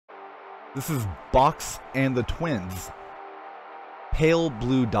This is Box and the Twins. Pale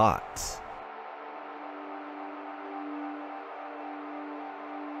blue dots.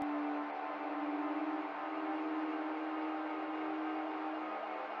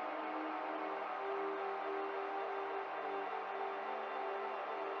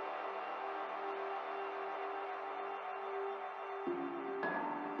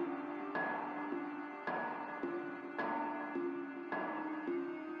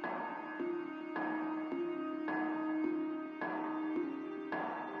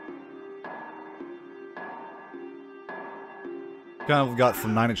 Kind of got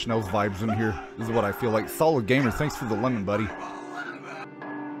some 9 Inch Nails vibes in here. This is what I feel like. Solid Gamers, thanks for the lemon, buddy. Alright,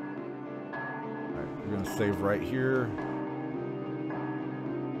 we're gonna save right here.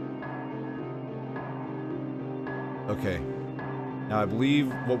 Okay. Now I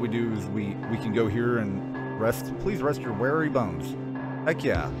believe what we do is we can go here and rest. Please rest your weary bones. Heck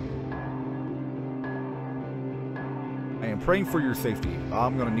yeah. I am praying for your safety.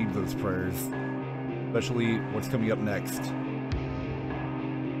 I'm gonna need those prayers. Especially what's coming up next.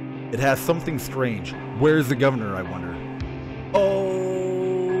 It has something strange. Where's the governor, I wonder?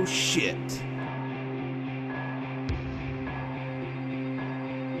 Oh, shit.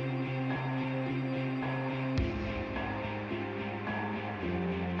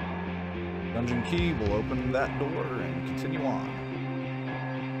 Dungeon key will open that door and continue on.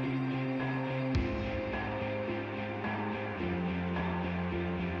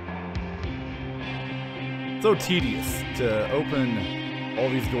 So tedious to open all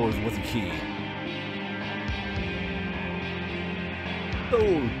these doors with a key.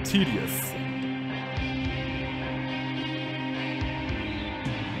 So tedious.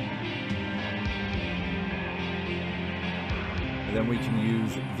 And then we can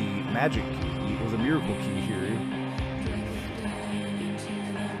use the magic key, or the miracle key here.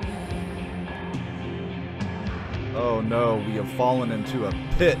 Oh no, we have fallen into a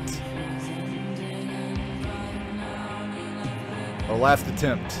pit. Our last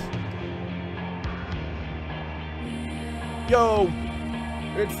attempt. Yo!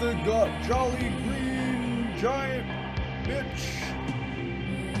 It's the jolly green giant bitch!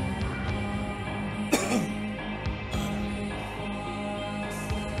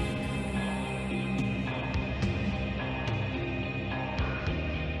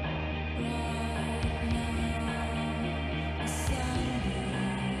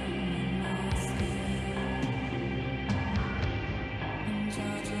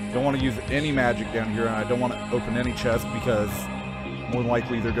 Don't want to use any magic down here, and I don't want to open any chests because more than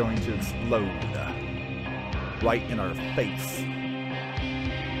likely they're going to explode right in our face.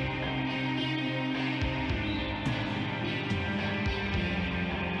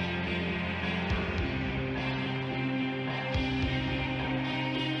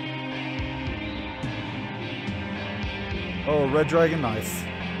 Oh, red dragon, nice.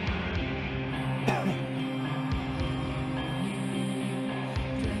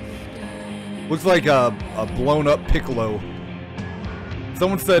 Looks like a blown up Piccolo.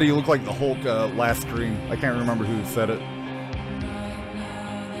 Someone said he looked like the Hulk last stream. I can't remember who said it.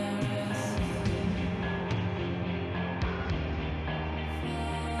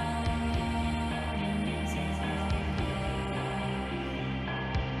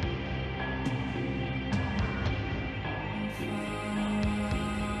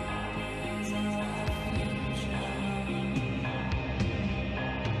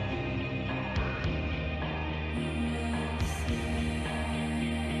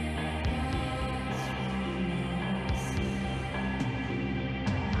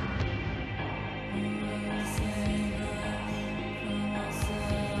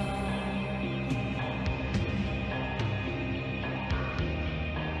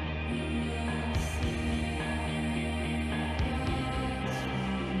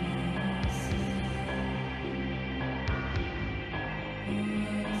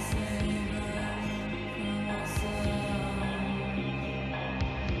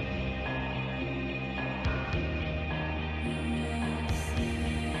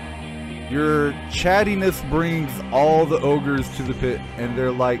 Your chattiness brings all the ogres to the pit, and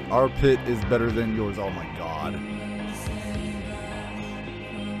they're like, our pit is better than yours. Oh my god.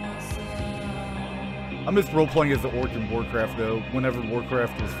 I miss role-playing as the orc in Warcraft, though, whenever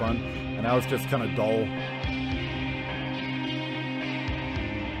Warcraft was fun, and now it's just kind of dull.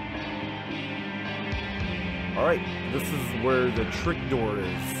 Alright, this is where the trick door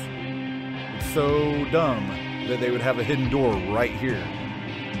is. It's so dumb that they would have a hidden door right here.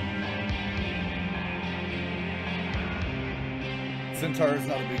 Centaur is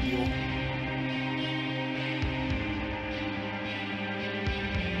not a big deal.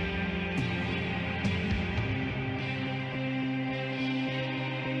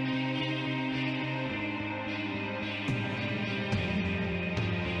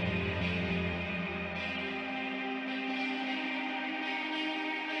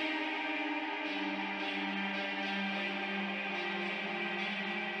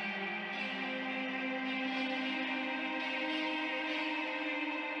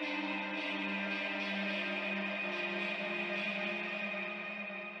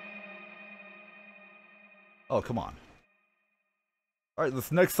 Oh, come on. Alright,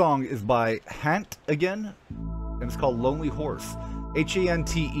 this next song is by Hant again, and it's called Lonely Horse.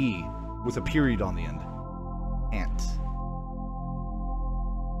 H-A-N-T-E, with a period on the end. Hant.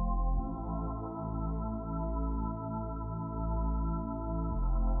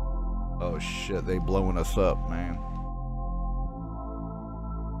 Oh shit, they blowing us up, man.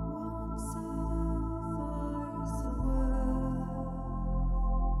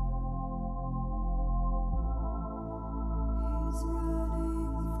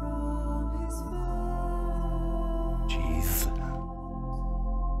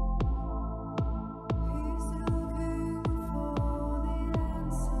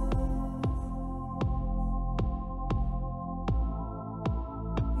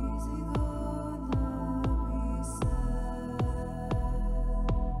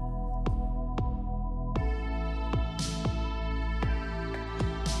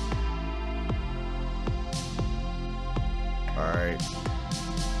 Alright.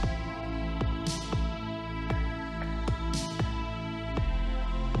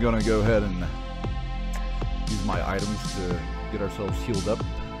 I'm gonna go ahead and use my items to get ourselves healed up.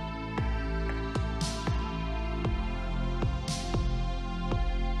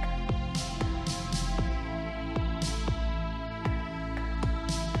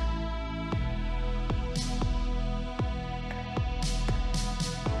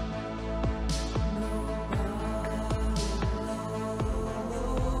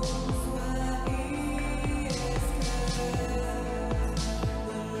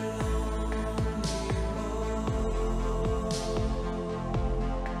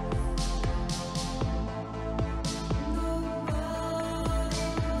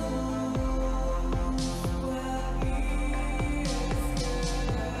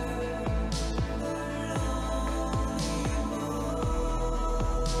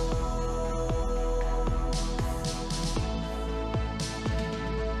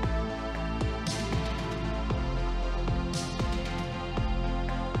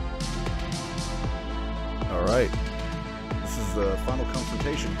 Alright, this is the final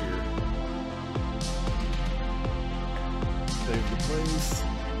confrontation here. Save the place,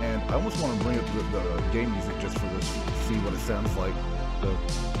 and I almost want to bring up the game music just for this, see what it sounds like. So,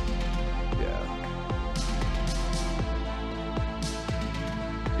 yeah.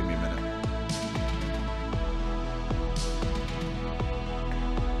 Give me a minute.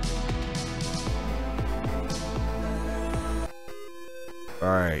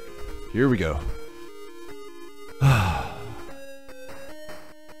 Alright, here we go.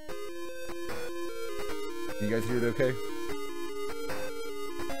 You guys hear it okay?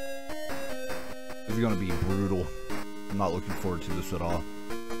 This is gonna be brutal. I'm not looking forward to this at all.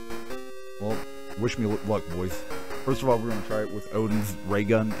 Well, wish me luck, boys. First of all, we're gonna try it with Odin's ray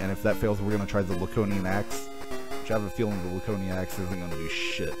gun, and if that fails, we're gonna try the Laconian axe. Which I have a feeling the Laconian axe isn't gonna do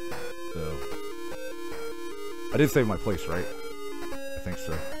shit. So, I did save my place, right? I think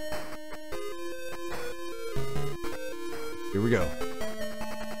so. Here we go.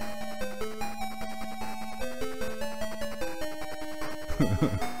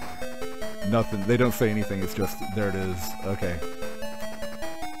 Nothing. They don't say anything. It's just, there it is. Okay.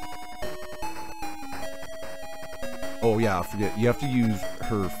 Oh yeah, I forget. You have to use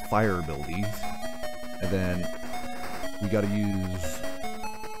her fire abilities. And then we gotta use...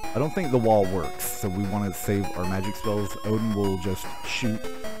 I don't think the wall works, so we want to save our magic spells. Odin will just shoot.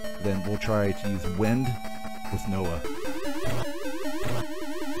 Then we'll try to use wind with Noah.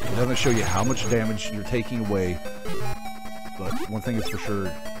 It doesn't show you how much damage you're taking away, but one thing is for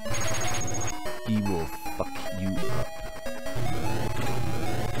sure, he will fuck you up.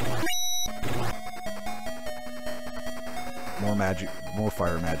 More magic, more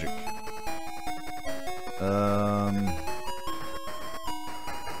fire magic. I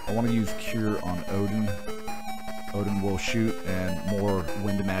want to use Cure on Odin. Odin will shoot, and more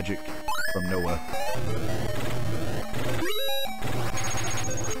wind magic from Noah.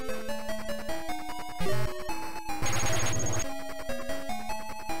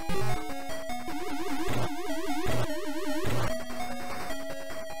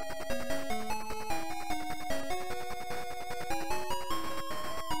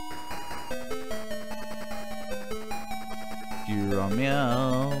 Cure on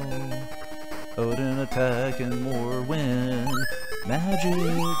Meow. Odin attack and more wind magic.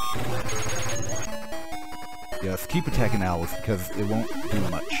 Yes, keep attacking Alice because it won't do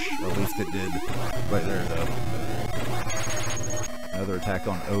much. Or at least it did right there, though. Another attack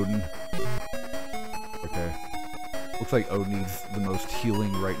on Odin. Okay. Looks like Odin needs the most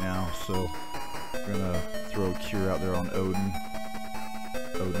healing right now, so we're gonna throw a cure out there on Odin.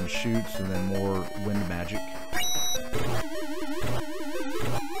 Odin shoots, and then more wind magic.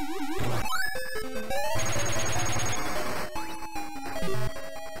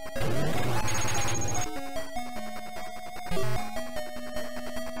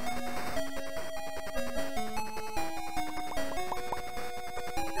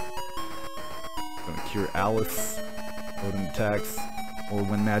 Gonna cure Alice. Odin attacks. Or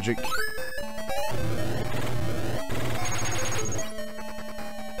wind magic.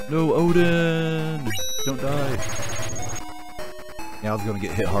 No, Odin! Don't die. Yeah, I was gonna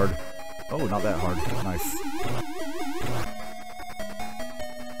get hit hard. Oh, not that hard. Nice.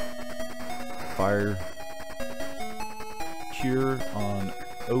 Fire. Cure on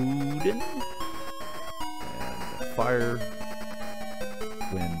Odin. And fire.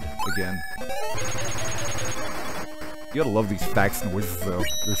 Wind again. You gotta love these fax noises though.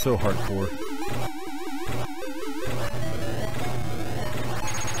 They're so hardcore.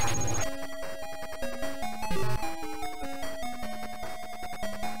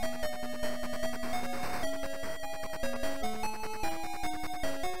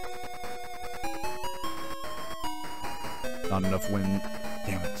 Not enough wind.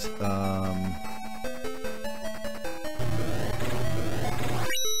 Damn it.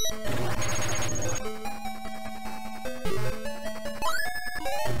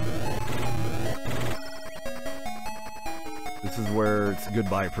 This is where it's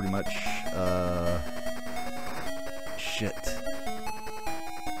goodbye, pretty much. Shit.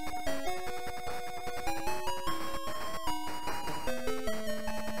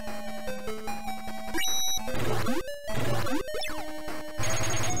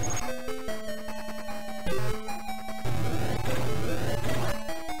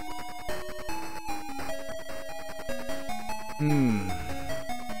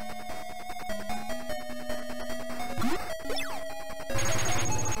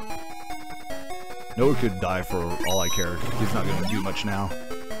 Noah could die for all I care. He's not gonna do much now.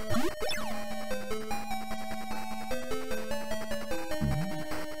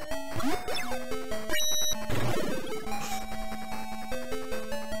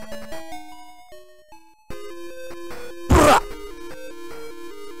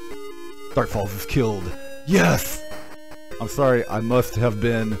 Dark Falz is killed. Yes! I'm sorry, I must have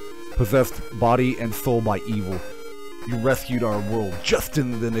been possessed body and soul by evil. You rescued our world just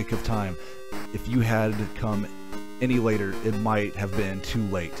in the nick of time. If you had come any later, it might have been too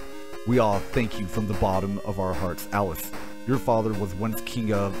late. We all thank you from the bottom of our hearts. Alice, your father was once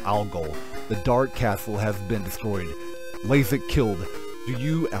king of Algol. The Dark Castle has been destroyed. Lasik killed. Do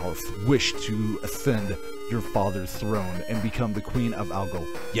you, Alice, wish to ascend your father's throne and become the queen of Algol?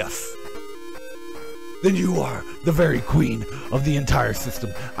 Yes. Then you are the very queen of the entire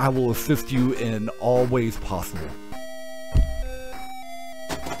system. I will assist you in all ways possible.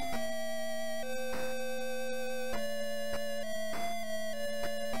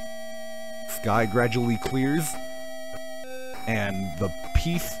 Sky gradually clears, and the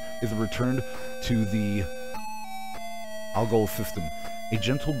peace is returned to the Algol system. A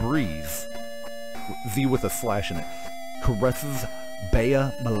gentle breeze, Z with a slash in it, caresses Bea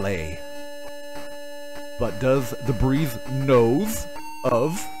Malay. But does the breeze knows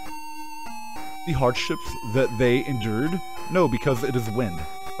of the hardships that they endured? No, because it is wind.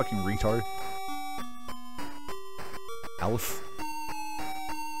 Fucking retard. Alice.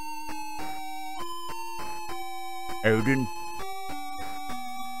 Odin.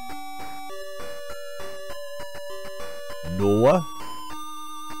 Noah.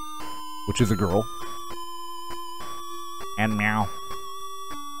 Which is a girl. And Meow.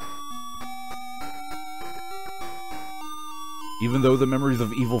 Even though the memories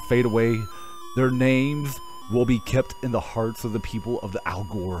of evil fade away, their names will be kept in the hearts of the people of the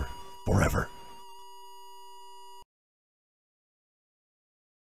Algor forever.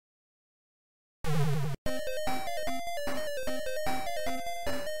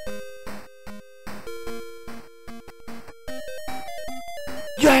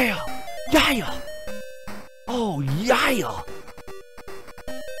 Yeah! Yeah! Oh, yeah!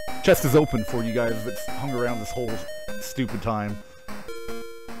 Chest is open for you guys that's hung around this whole stupid time.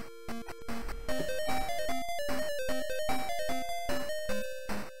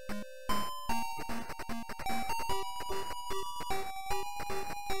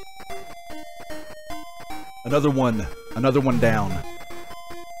 Another one down.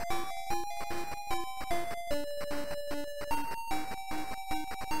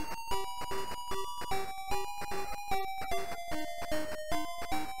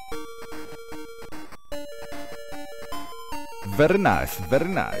 Very nice, very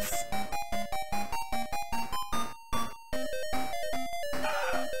nice.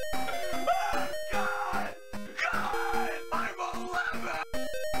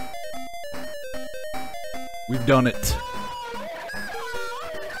 We've done it.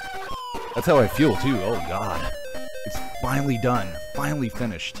 That's how I feel, too. Oh, God. It's finally done. Finally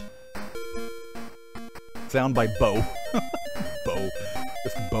finished. Sound by Bo. Bo.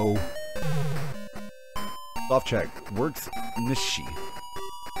 Just Bo. Soft check. Works Nishi.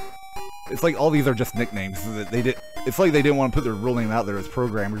 It's like all these are just nicknames. It's like they didn't want to put their real name out there as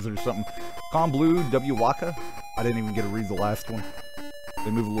programmers or something. Calm Blue, W Waka. I didn't even get to read the last one. They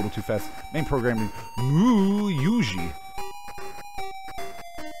move a little too fast. Main programming. Moo Yuji.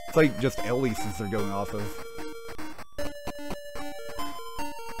 It's like just aliases they're going off of.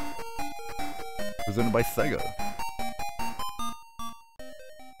 Presented by Sega.